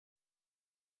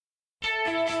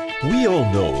We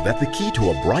all know that the key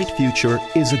to a bright future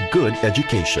is a good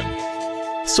education.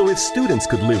 So if students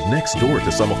could live next door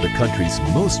to some of the country's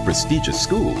most prestigious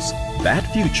schools, that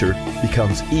future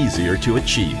becomes easier to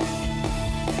achieve.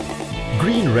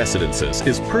 Green Residences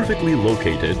is perfectly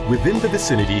located within the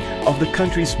vicinity of the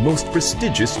country's most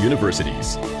prestigious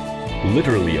universities.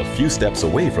 Literally a few steps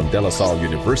away from De La Salle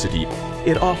University,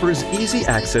 it offers easy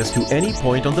access to any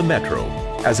point on the metro,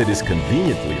 as it is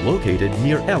conveniently located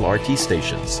near LRT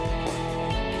stations.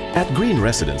 At Green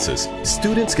Residences,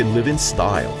 students can live in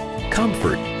style,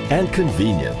 comfort, and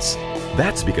convenience.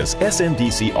 That's because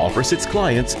SMDC offers its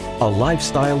clients a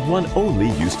lifestyle one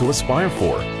only used to aspire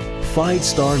for: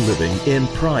 5-star living in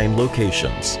prime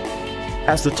locations.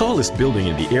 As the tallest building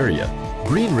in the area,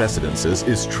 Green Residences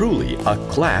is truly a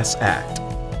class act.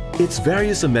 Its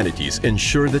various amenities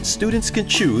ensure that students can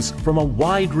choose from a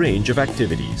wide range of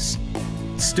activities.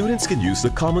 Students can use the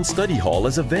common study hall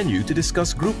as a venue to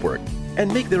discuss group work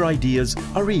and make their ideas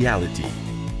a reality.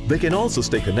 They can also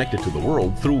stay connected to the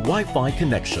world through Wi-Fi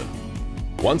connection.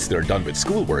 Once they're done with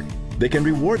schoolwork, they can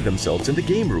reward themselves in the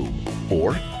game room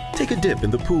or take a dip in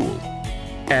the pool.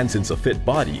 And since a fit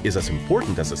body is as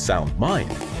important as a sound mind,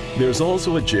 there's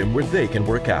also a gym where they can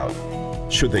work out.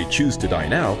 Should they choose to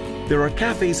dine out, there are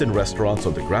cafes and restaurants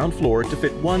on the ground floor to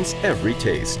fit one's every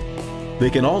taste. They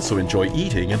can also enjoy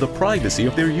eating in the privacy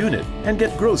of their unit and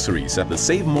get groceries at the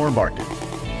Save More Market.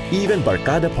 Even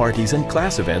barkada parties and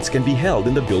class events can be held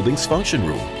in the building's function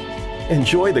room.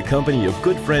 Enjoy the company of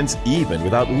good friends even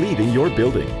without leaving your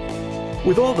building.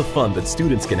 With all the fun that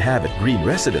students can have at Green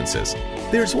Residences,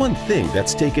 there's one thing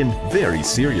that's taken very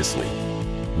seriously: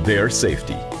 their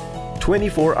safety.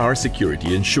 24-hour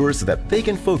security ensures that they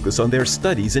can focus on their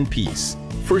studies in peace.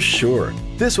 For sure,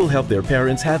 this will help their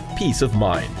parents have peace of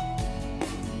mind.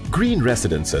 Green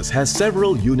Residences has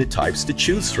several unit types to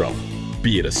choose from.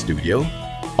 Be it a studio,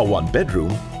 a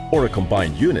one-bedroom, or a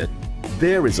combined unit,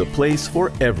 there is a place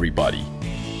for everybody.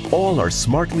 All are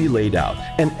smartly laid out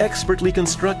and expertly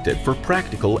constructed for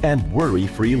practical and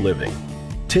worry-free living.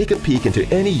 Take a peek into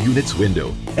any unit's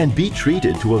window and be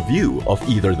treated to a view of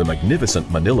either the magnificent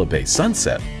Manila Bay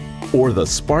sunset or the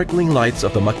sparkling lights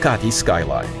of the Makati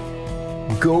skyline.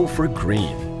 Go for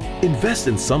green. Invest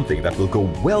in something that will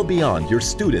go well beyond your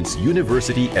student's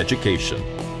university education.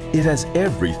 It has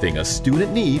everything a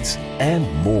student needs and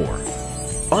more.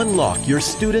 Unlock your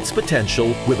student's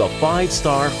potential with a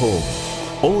 5-star home.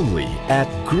 Only at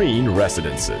Green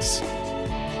Residences.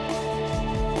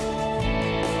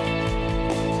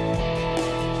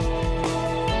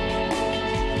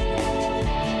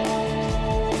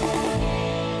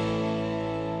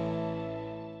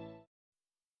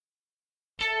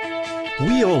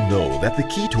 We all know that the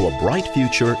key to a bright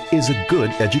future is a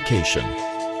good education.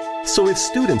 So if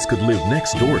students could live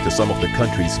next door to some of the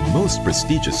country's most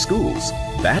prestigious schools,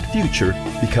 that future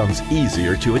becomes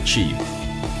easier to achieve.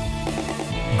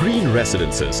 Green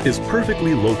Residences is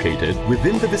perfectly located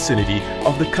within the vicinity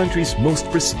of the country's most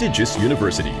prestigious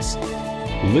universities.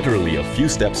 Literally a few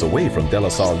steps away from De La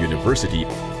Salle University,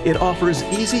 it offers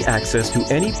easy access to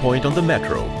any point on the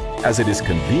metro, as it is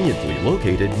conveniently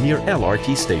located near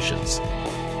LRT stations.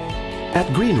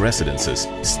 At Green Residences,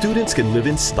 students can live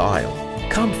in style,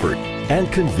 comfort,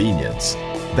 and convenience.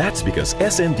 That's because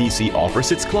SMDC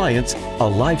offers its clients a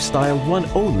lifestyle one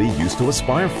only used to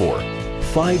aspire for: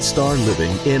 5-star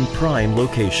living in prime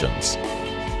locations.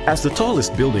 As the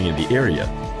tallest building in the area,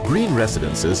 Green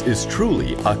Residences is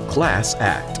truly a class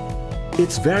act.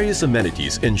 Its various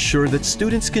amenities ensure that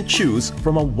students can choose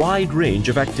from a wide range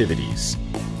of activities.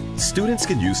 Students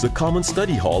can use the common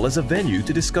study hall as a venue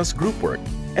to discuss group work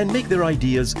and make their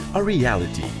ideas a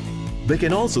reality. They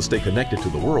can also stay connected to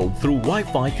the world through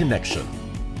Wi-Fi connection.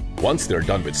 Once they're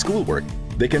done with schoolwork,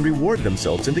 they can reward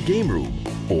themselves in the game room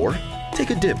or take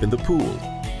a dip in the pool.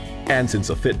 And since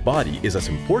a fit body is as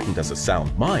important as a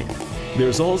sound mind,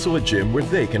 there's also a gym where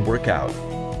they can work out.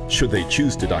 Should they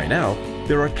choose to dine out,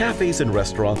 there are cafes and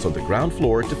restaurants on the ground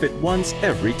floor to fit one's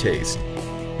every taste.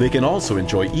 They can also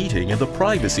enjoy eating in the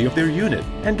privacy of their unit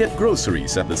and get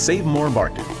groceries at the Save More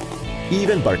Market.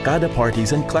 Even barkada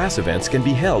parties and class events can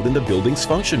be held in the building's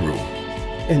function room.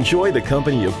 Enjoy the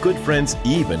company of good friends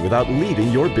even without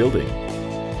leaving your building.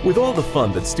 With all the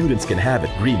fun that students can have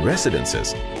at Green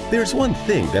Residences, there's one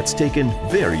thing that's taken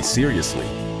very seriously: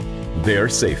 their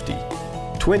safety.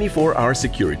 24-hour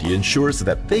security ensures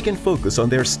that they can focus on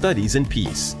their studies in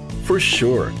peace. For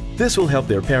sure, this will help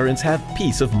their parents have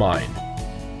peace of mind.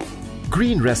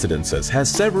 Green Residences has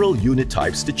several unit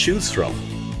types to choose from.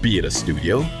 Be it a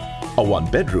studio, a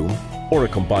one-bedroom, or a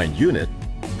combined unit,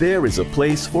 there is a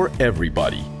place for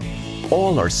everybody.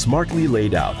 All are smartly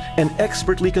laid out and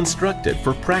expertly constructed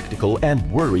for practical and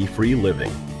worry-free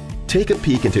living. Take a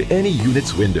peek into any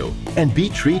unit's window and be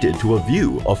treated to a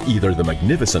view of either the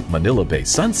magnificent Manila Bay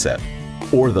sunset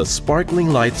or the sparkling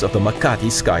lights of the Makati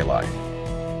skyline.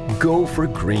 Go for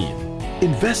green.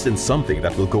 Invest in something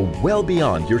that will go well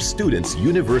beyond your student's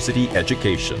university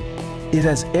education. It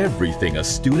has everything a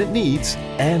student needs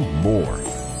and more.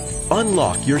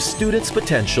 Unlock your student's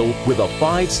potential with a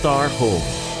 5-star home,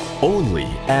 only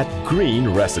at Green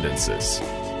Residences.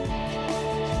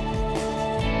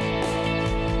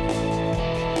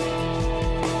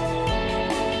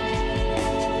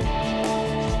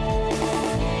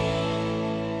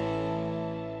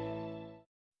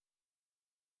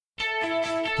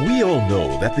 We all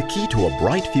know that the key to a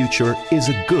bright future is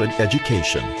a good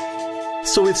education.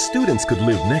 So if students could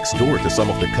live next door to some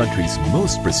of the country's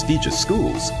most prestigious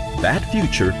schools, that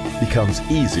future becomes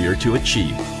easier to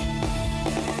achieve.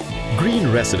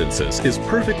 Green Residences is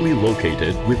perfectly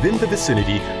located within the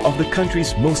vicinity of the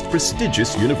country's most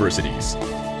prestigious universities.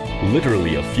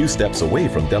 Literally a few steps away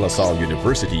from De La Salle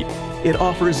University, it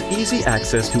offers easy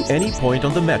access to any point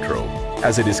on the metro,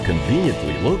 as it is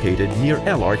conveniently located near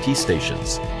LRT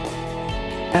stations.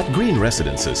 At Green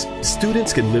Residences,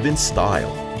 students can live in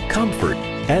style, comfort,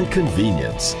 and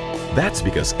convenience. That's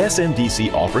because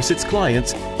SMDC offers its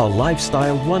clients a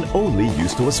lifestyle one only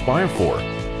used to aspire for: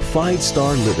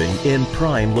 5-star living in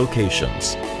prime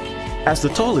locations. As the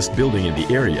tallest building in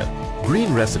the area,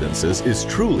 Green Residences is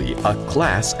truly a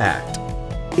class act.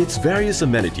 Its various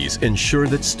amenities ensure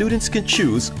that students can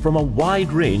choose from a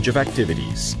wide range of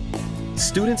activities.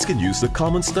 Students can use the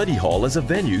common study hall as a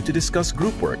venue to discuss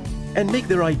group work and make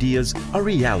their ideas a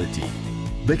reality.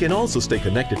 They can also stay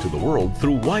connected to the world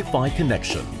through Wi-Fi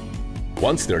connection.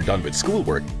 Once they're done with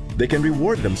schoolwork, they can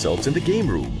reward themselves in the game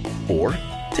room or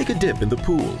take a dip in the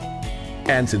pool.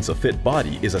 And since a fit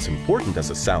body is as important as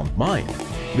a sound mind,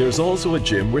 there's also a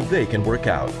gym where they can work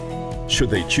out. Should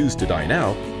they choose to dine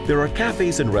out, there are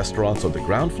cafes and restaurants on the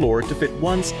ground floor to fit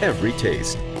one's every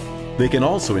taste. They can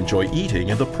also enjoy eating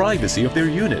in the privacy of their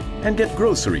unit and get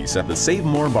groceries at the Save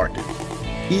More Market.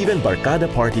 Even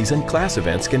barkada parties and class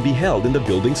events can be held in the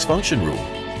building's function room.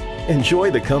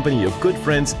 Enjoy the company of good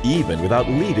friends even without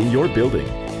leaving your building.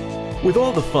 With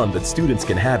all the fun that students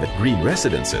can have at Green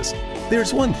Residences,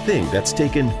 there's one thing that's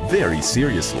taken very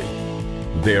seriously: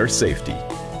 their safety.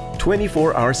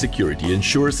 24-hour security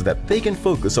ensures that they can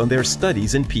focus on their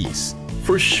studies in peace.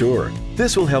 For sure,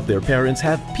 this will help their parents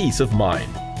have peace of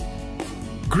mind.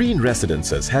 Green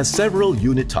Residences has several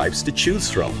unit types to choose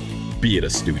from. Be it a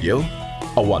studio,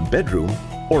 a one-bedroom,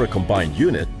 or a combined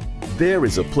unit, there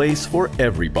is a place for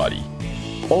everybody.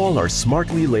 All are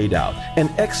smartly laid out and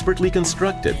expertly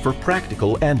constructed for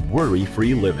practical and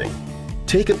worry-free living.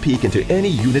 Take a peek into any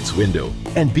unit's window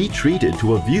and be treated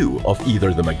to a view of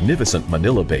either the magnificent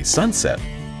Manila Bay sunset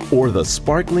or the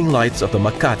sparkling lights of the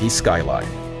Makati skyline.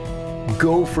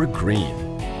 Go for green.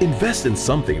 Invest in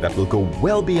something that will go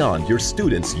well beyond your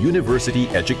student's university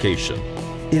education.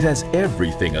 It has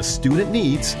everything a student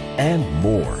needs and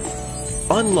more.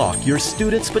 Unlock your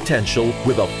student's potential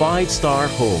with a 5-star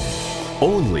home,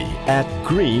 only at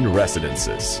Green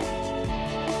Residences.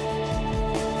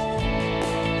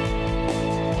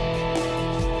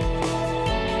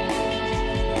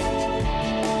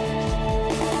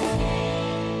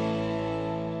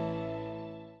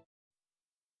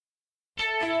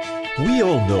 We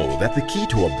all know that the key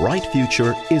to a bright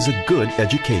future is a good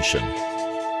education.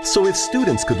 So if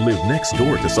students could live next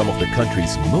door to some of the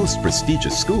country's most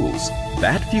prestigious schools,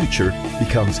 that future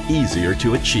becomes easier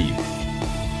to achieve.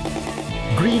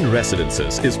 Green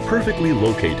Residences is perfectly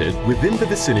located within the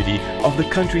vicinity of the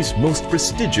country's most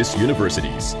prestigious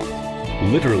universities.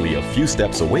 Literally a few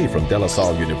steps away from De La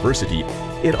Salle University,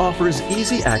 it offers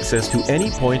easy access to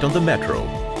any point on the metro,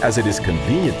 as it is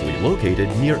conveniently located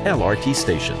near LRT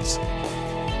stations.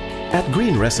 At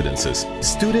Green Residences,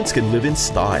 students can live in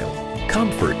style,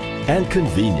 comfort, and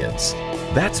convenience.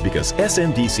 That's because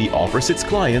SMDC offers its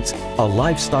clients a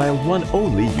lifestyle one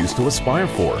only used to aspire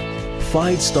for: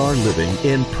 5-star living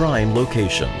in prime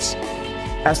locations.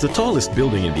 As the tallest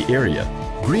building in the area,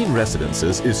 Green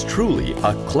Residences is truly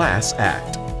a class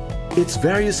act. Its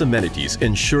various amenities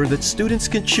ensure that students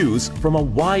can choose from a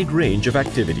wide range of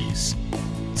activities.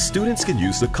 Students can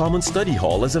use the common study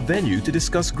hall as a venue to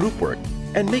discuss group work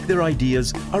and make their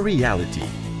ideas a reality.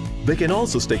 They can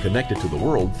also stay connected to the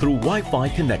world through Wi-Fi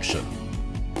connection.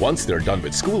 Once they're done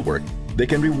with schoolwork, they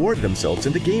can reward themselves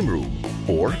in the game room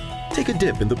or take a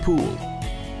dip in the pool.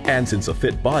 And since a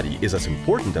fit body is as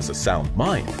important as a sound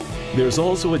mind, there's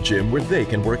also a gym where they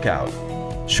can work out.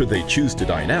 Should they choose to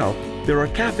dine out, there are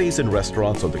cafes and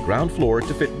restaurants on the ground floor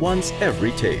to fit one's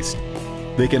every taste.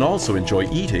 They can also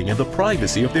enjoy eating in the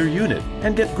privacy of their unit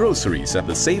and get groceries at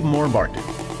the Save More Market.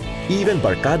 Even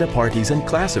barkada parties and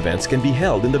class events can be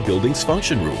held in the building's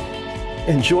function room.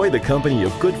 Enjoy the company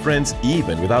of good friends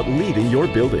even without leaving your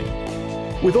building.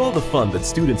 With all the fun that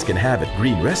students can have at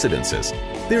Green Residences,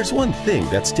 there's one thing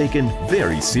that's taken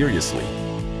very seriously: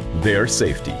 their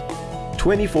safety.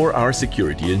 24-hour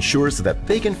security ensures that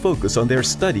they can focus on their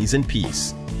studies in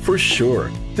peace. For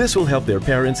sure, this will help their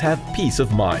parents have peace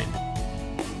of mind.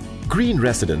 Green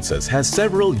Residences has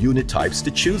several unit types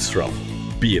to choose from.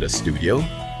 Be it a studio,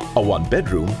 a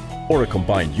one-bedroom, or a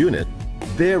combined unit,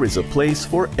 there is a place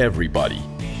for everybody.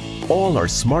 All are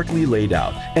smartly laid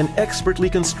out and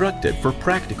expertly constructed for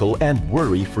practical and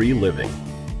worry-free living.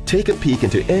 Take a peek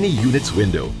into any unit's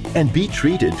window and be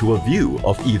treated to a view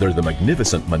of either the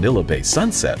magnificent Manila Bay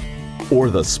sunset or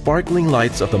the sparkling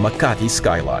lights of the Makati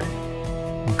skyline.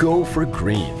 Go for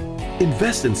green.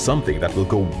 Invest in something that will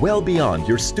go well beyond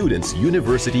your student's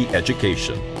university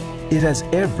education. It has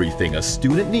everything a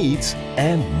student needs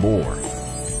and more.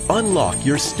 Unlock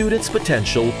your student's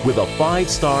potential with a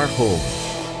 5-star home.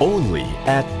 Only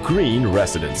at Green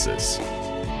Residences.